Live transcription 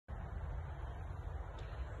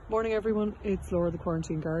Morning everyone, it's Laura the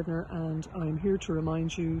Quarantine Gardener and I'm here to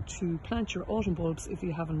remind you to plant your autumn bulbs if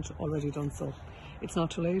you haven't already done so. It's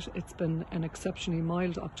not too late, it's been an exceptionally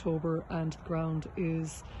mild October and the ground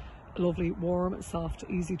is lovely, warm, soft,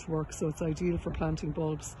 easy to work, so it's ideal for planting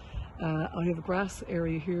bulbs. I have a grass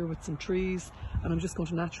area here with some trees and I'm just going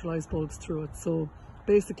to naturalise bulbs through it, so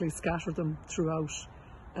basically scatter them throughout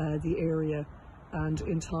the area, and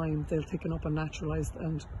in time they'll thicken up and naturalise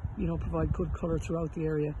and provide good colour throughout the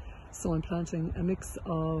area. So I'm planting a mix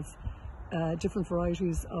of different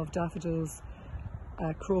varieties of daffodils,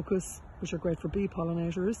 crocus, which are great for bee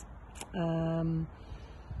pollinators,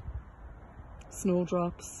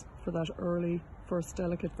 snowdrops for that early first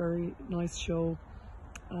delicate very nice show,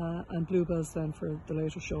 and bluebells then for the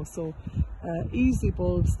later show. So easy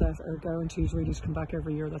bulbs that are guaranteed really to come back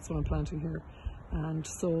every year. That's what I'm planting here, and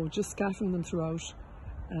so just scattering them throughout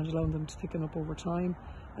and allowing them to thicken up over time.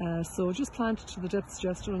 So just plant to the depth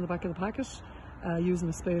suggested on the back of the packet, using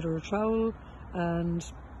a spade or a trowel, and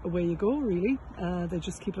away you go really. They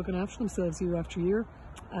just keep looking after themselves year after year.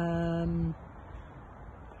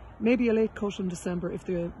 Maybe a late cut in December if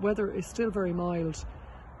the weather is still very mild,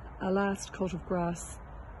 a last cut of grass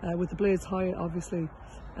with the blades high obviously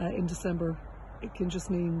in December. It can just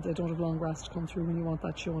mean they don't have long grass to come through when you want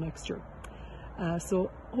that show next year. So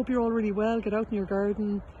hope you're all really well. Get out in your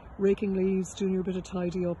garden, raking leaves, doing your bit of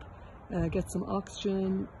tidy up, get some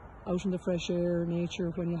oxygen, out in the fresh air,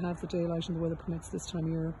 nature when you have the daylight and the weather permits this time of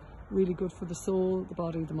year. Really good for the soul, the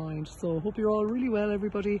body, the mind. So hope you're all really well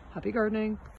everybody. Happy gardening.